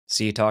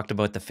So you talked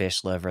about the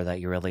fish liver that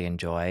you really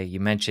enjoy. You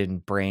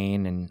mentioned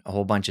brain and a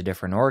whole bunch of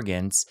different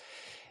organs.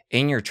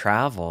 In your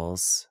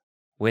travels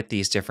with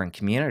these different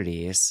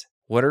communities,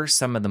 what are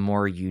some of the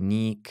more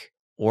unique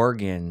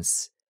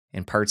organs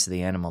and parts of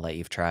the animal that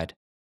you've tried?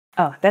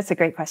 Oh, that's a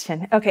great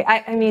question. Okay,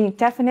 I mean,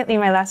 definitely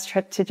my last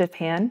trip to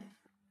Japan.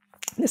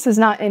 This is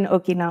not in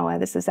Okinawa.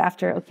 This is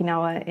after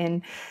Okinawa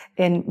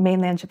in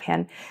mainland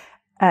Japan.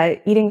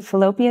 Eating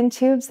fallopian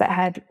tubes that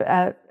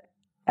had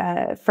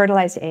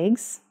fertilized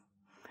eggs.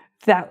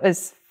 That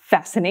was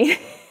fascinating.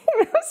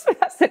 It was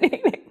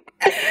fascinating.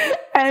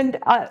 And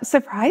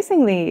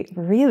surprisingly,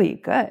 really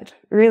good,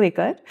 really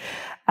good.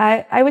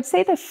 I would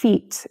say the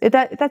feet,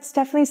 that's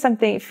definitely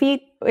something.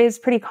 Feet is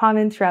pretty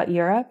common throughout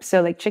Europe,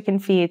 so like chicken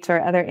feet or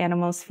other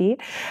animals'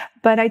 feet.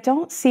 But I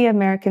don't see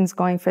Americans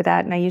going for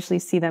that, and I usually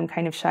see them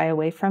kind of shy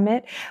away from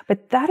it.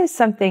 But that is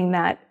something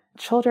that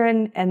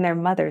children and their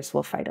mothers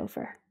will fight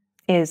over,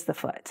 is the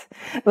foot.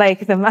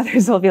 Like the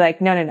mothers will be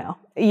like, no, no, no,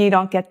 you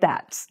don't get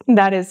that.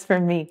 That is for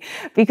me,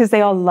 because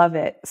they all love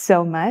it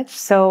so much.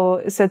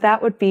 So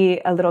that would be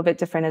a little bit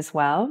different as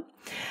well.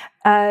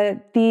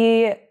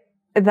 The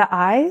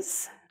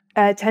eyes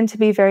tend to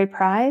be very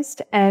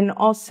prized, and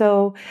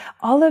also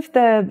all of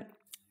the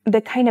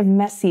kind of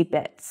messy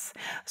bits.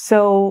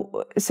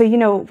 So you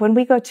know, when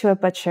we go to a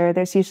butcher,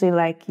 there's usually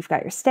like, you've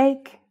got your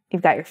steak,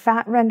 you've got your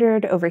fat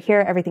rendered over here.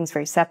 Everything's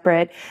very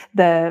separate.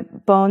 The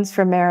bones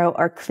for marrow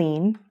are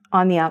clean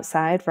on the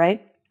outside,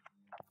 right?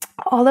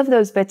 All of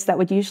those bits that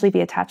would usually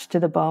be attached to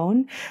the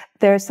bone,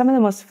 they're some of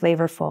the most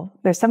flavorful.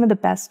 They're some of the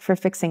best for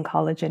fixing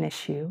collagen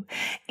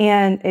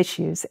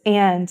issues.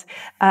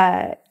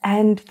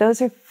 And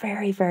those are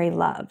very, very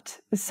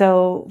loved.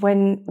 So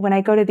when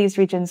I go to these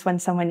regions, when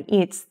someone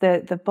eats,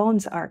 the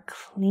bones are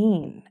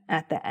clean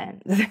at the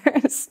end.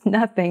 There's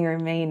nothing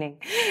remaining.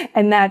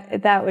 And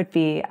that would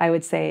be, I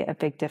would say, a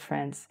big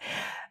difference.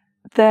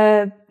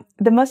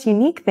 The most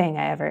unique thing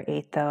I ever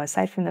ate, though,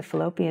 aside from the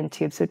fallopian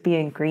tubes, would be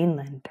in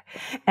Greenland.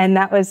 And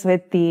that was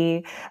with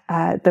the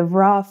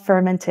raw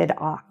fermented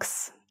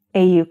auks,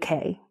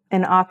 AUK.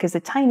 An auk is a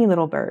tiny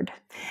little bird.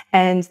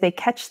 And they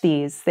catch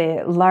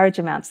large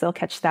amounts. They'll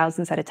catch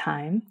thousands at a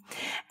time.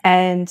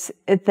 And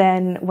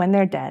then when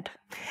they're dead,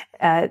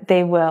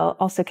 they will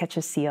also catch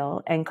a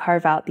seal and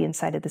carve out the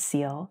inside of the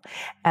seal,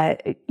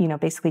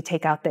 basically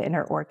take out the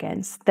inner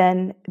organs.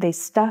 Then they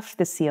stuff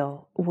the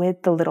seal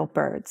with the little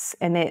birds,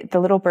 and the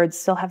little birds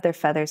still have their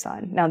feathers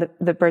on. Now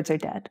the birds are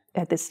dead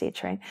at this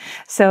stage, right?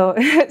 So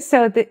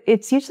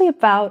it's usually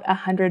about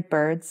 100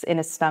 birds in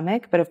a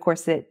stomach, but of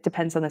course it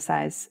depends on the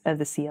size of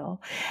the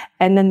seal.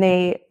 And then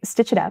they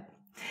stitch it up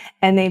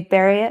and they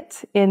bury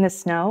it in the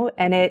snow,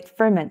 and it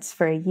ferments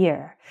for a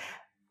year.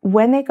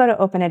 When they go to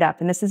open it up,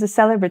 and this is a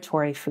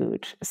celebratory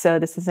food, so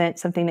this isn't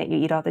something that you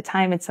eat all the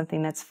time, it's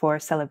something that's for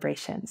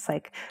celebrations,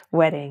 like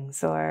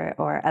weddings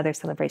or other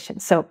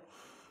celebrations. So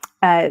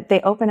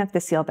they open up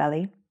the seal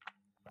belly,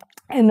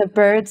 and the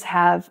birds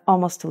have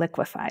almost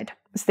liquefied.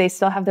 So they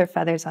still have their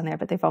feathers on there,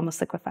 but they've almost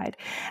liquefied.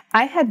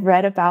 I had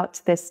read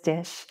about this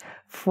dish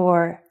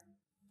for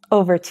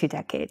over 2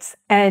 decades.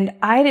 And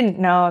I didn't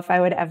know if I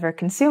would ever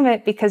consume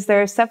it, because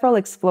there are several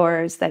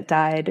explorers that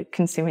died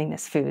consuming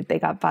this food. They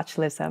got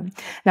botulism.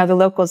 Now the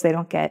locals, they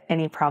don't get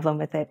any problem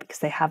with it because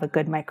they have a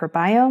good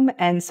microbiome.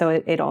 And so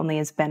it only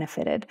is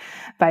benefited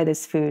by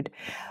this food.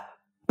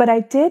 But I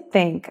did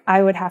think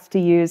I would have to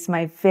use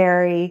my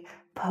very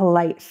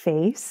polite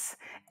face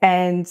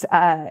and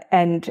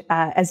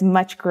as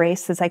much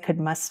grace as I could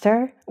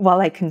muster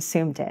while I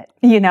consumed it.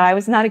 You know, I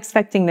was not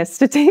expecting this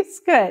to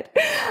taste good.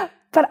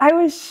 But I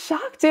was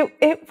shocked.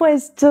 It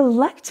was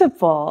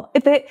delectable.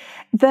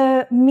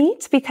 The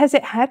meat, because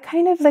it had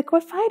kind of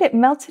liquefied, it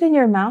melted in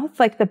your mouth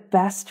like the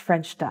best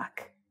French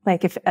duck.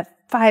 Like if a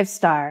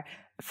 5-star,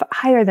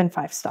 higher than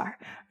 5-star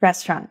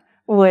restaurant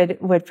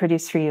would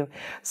produce for you.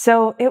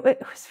 So it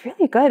was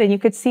really good. And you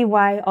could see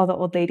why all the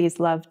old ladies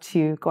love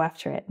to go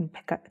after it and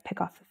pick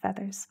off the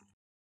feathers.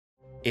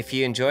 If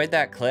you enjoyed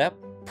that clip,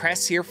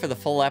 press here for the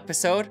full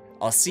episode.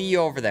 I'll see you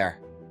over there.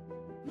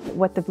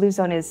 What the Blue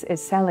Zone is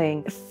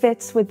selling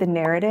fits with the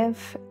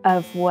narrative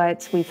of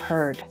what we've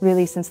heard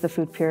really since the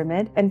food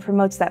pyramid, and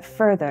promotes that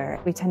further.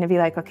 We tend to be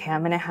like, okay,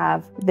 I'm going to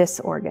have this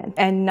organ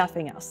and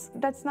nothing else.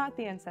 That's not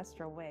the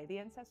ancestral way. The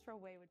ancestral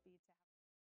way would be